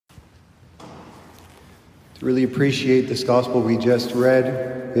To really appreciate this gospel we just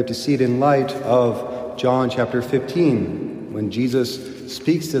read, we have to see it in light of John chapter 15, when Jesus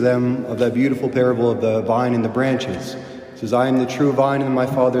speaks to them of that beautiful parable of the vine and the branches. He says, "I am the true vine, and my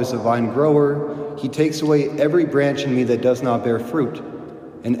Father is the vine grower. He takes away every branch in me that does not bear fruit,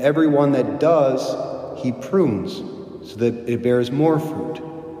 and every one that does, he prunes, so that it bears more fruit."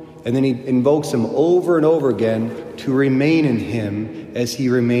 And then he invokes him over and over again to remain in him as he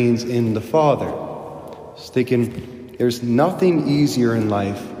remains in the Father. Just thinking, there's nothing easier in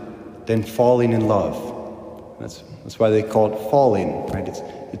life than falling in love. That's why they call it falling, right?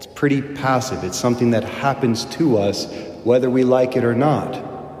 It's pretty passive. It's something that happens to us whether we like it or not.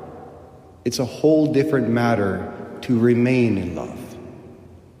 It's a whole different matter to remain in love.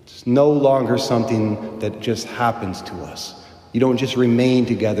 It's no longer something that just happens to us. You don't just remain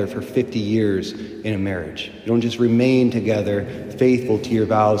together for 50 years in a marriage. You don't just remain together faithful to your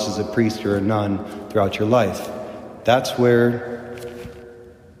vows as a priest or a nun throughout your life. That's where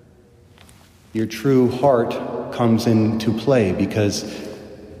your true heart comes into play, because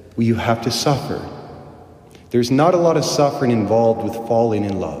you have to suffer. There's not a lot of suffering involved with falling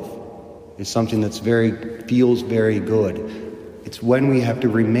in love. It's something that's feels very good. It's when we have to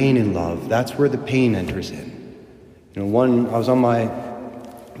remain in love, that's where the pain enters in. I was on my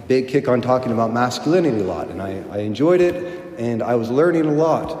big kick on talking about masculinity a lot, and I enjoyed it, and I was learning a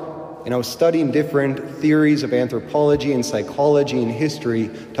lot. And I was studying different theories of anthropology and psychology and history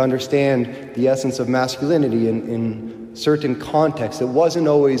to understand the essence of masculinity in certain contexts. It wasn't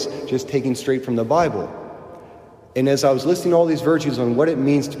always just taking straight from the Bible. And as I was listing all these virtues on what it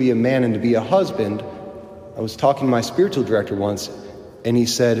means to be a man and to be a husband, I was talking to my spiritual director once, and he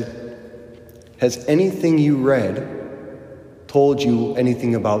said, "Has anything you read told you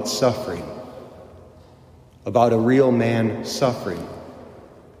anything about suffering? About a real man suffering?"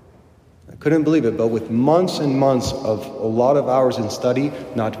 I couldn't believe it, but with months and months of a lot of hours in study,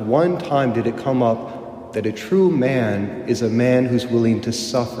 not one time did it come up that a true man is a man who's willing to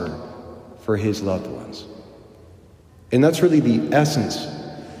suffer for his loved ones. And that's really the essence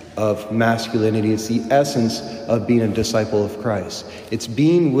of masculinity. It's the essence of being a disciple of Christ. It's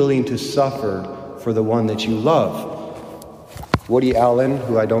being willing to suffer for the one that you love. Woody Allen,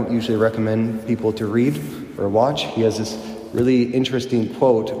 who I don't usually recommend people to read or watch, he has this really interesting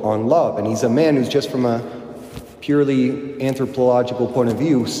quote on love. And he's a man who's just from a purely anthropological point of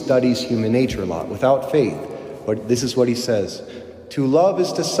view studies human nature a lot without faith. But this is what he says: "To love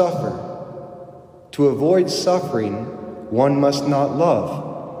is to suffer. To avoid suffering, one must not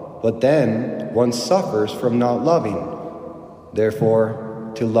love. But then one suffers from not loving.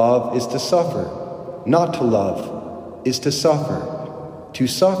 Therefore, to love is to suffer. Not to love is to suffer. To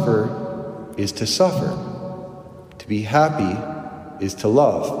suffer is to suffer. To be happy is to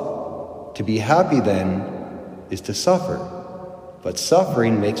love. To be happy, then, is to suffer. But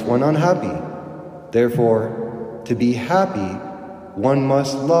suffering makes one unhappy. Therefore, to be happy, one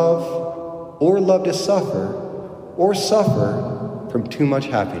must love, or love to suffer, or suffer from too much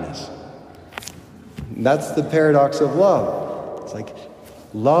happiness." That's the paradox of love. It's like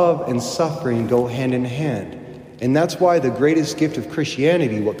love and suffering go hand in hand. And that's why the greatest gift of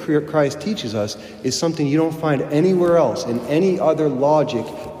Christianity, what Christ teaches us, is something you don't find anywhere else in any other logic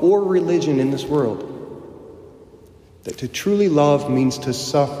or religion in this world. That to truly love means to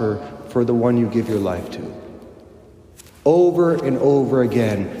suffer for the one you give your life to. Over and over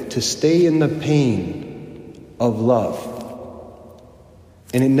again, to stay in the pain of love.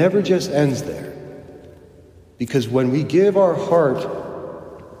 And it never just ends there. Because when we give our heart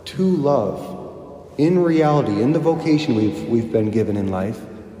to love, in reality, in the vocation we've been given in life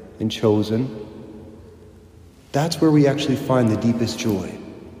and chosen, that's where we actually find the deepest joy.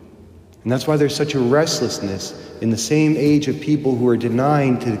 And that's why there's such a restlessness in the same age of people who are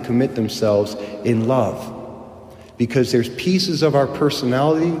denying to commit themselves in love. Because there's pieces of our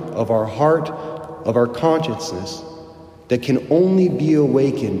personality, of our heart, of our consciousness that can only be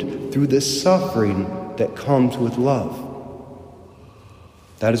awakened through the suffering that comes with love.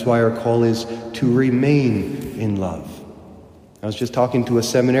 That is why our call is to remain in love. I was just talking to a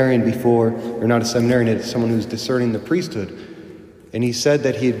seminarian before, or not a seminarian, it's someone who's discerning the priesthood. And he said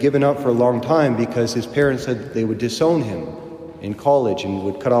that he had given up for a long time because his parents said that they would disown him in college and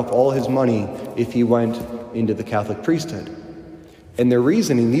would cut off all his money if he went into the Catholic priesthood. And their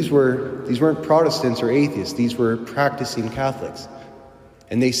reasoning, these weren't Protestants or atheists, these were practicing Catholics.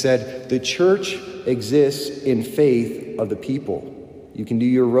 And they said, the church exists in faith of the people. You can do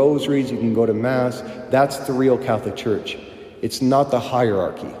your rosaries, you can go to Mass. That's the real Catholic Church. It's not the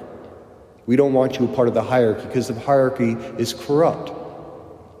hierarchy. We don't want you a part of the hierarchy because the hierarchy is corrupt.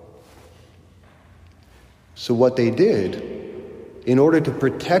 So what they did, in order to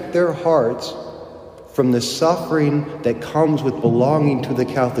protect their hearts from the suffering that comes with belonging to the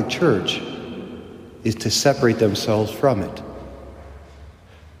Catholic Church, is to separate themselves from it.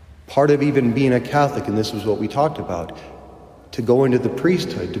 Part of even being a Catholic, and this was what we talked about, to go into the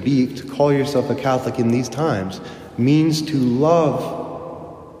priesthood, to call yourself a Catholic in these times, means to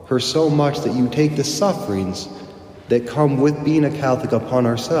love her so much that you take the sufferings that come with being a Catholic upon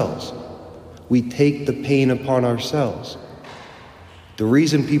ourselves. We take the pain upon ourselves. The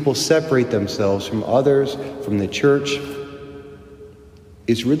reason people separate themselves from others, from the church,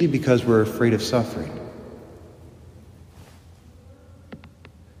 is really because we're afraid of suffering.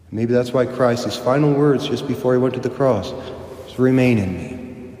 Maybe that's why Christ's final words just before he went to the cross was, "Remain in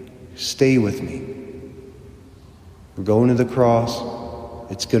me. Stay with me. We're going to the cross.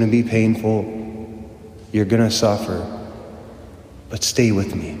 It's going to be painful. You're going to suffer. But stay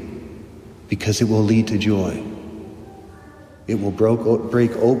with me, because it will lead to joy. It will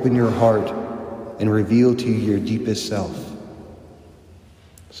break open your heart and reveal to you your deepest self."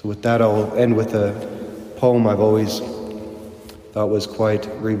 So with that, I'll end with a poem I've always thought was quite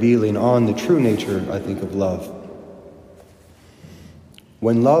revealing on the true nature, I think, of love.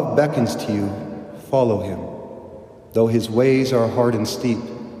 When love beckons to you, follow him, though his ways are hard and steep.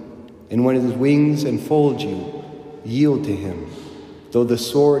 And when his wings enfold you, yield to him, though the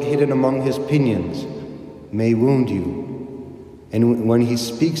sword hidden among his pinions may wound you. And when he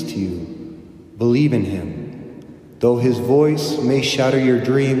speaks to you, believe in him, though his voice may shatter your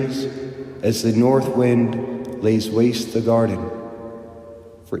dreams as the north wind lays waste the garden.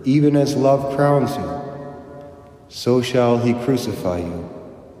 For even as love crowns you, so shall he crucify you.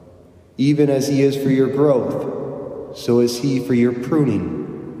 Even as he is for your growth, so is he for your pruning.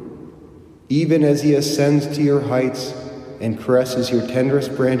 Even as he ascends to your heights and caresses your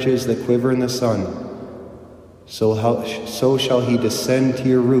tenderest branches that quiver in the sun, so shall he descend to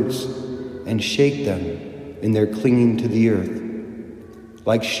your roots and shake them in their clinging to the earth.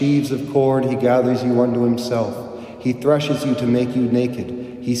 Like sheaves of corn, he gathers you unto himself. He threshes you to make you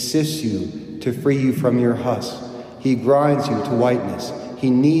naked. He sifts you to free you from your husk. He grinds you to whiteness. He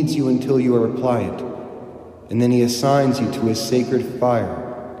kneads you until you are pliant. And then he assigns you to his sacred fire,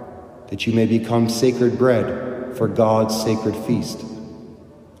 that you may become sacred bread for God's sacred feast.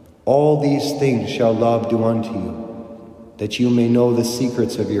 All these things shall love do unto you, that you may know the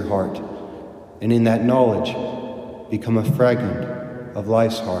secrets of your heart, and in that knowledge become a fragment of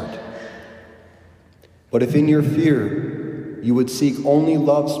life's heart. But if in your fear you would seek only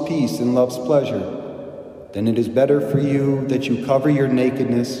love's peace and love's pleasure, then it is better for you that you cover your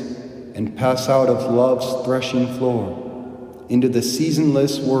nakedness and pass out of love's threshing floor into the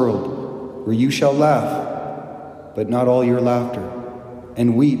seasonless world, where you shall laugh, but not all your laughter,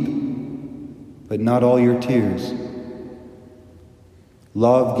 and weep, but not all your tears.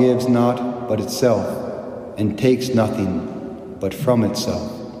 Love gives not but itself, and takes nothing but from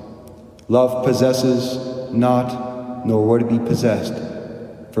itself. Love possesses not, nor would it be possessed,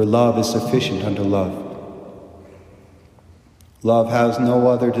 for love is sufficient unto love. Love has no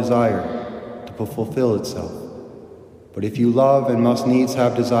other desire to fulfill itself. But if you love and must needs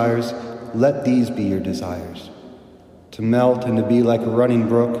have desires, let these be your desires: to melt and to be like a running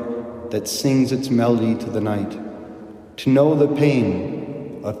brook that sings its melody to the night, to know the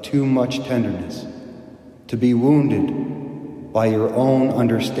pain of too much tenderness, to be wounded by your own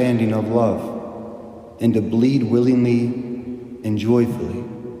understanding of love, and to bleed willingly and joyfully,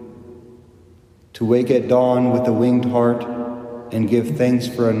 to wake at dawn with a winged heart and give thanks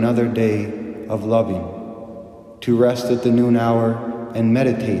for another day of loving, to rest at the noon hour and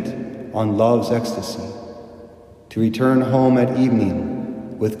meditate on love's ecstasy, to return home at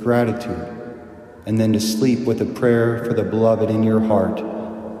evening with gratitude, and then to sleep with a prayer for the beloved in your heart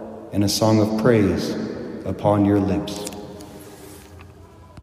and a song of praise upon your lips.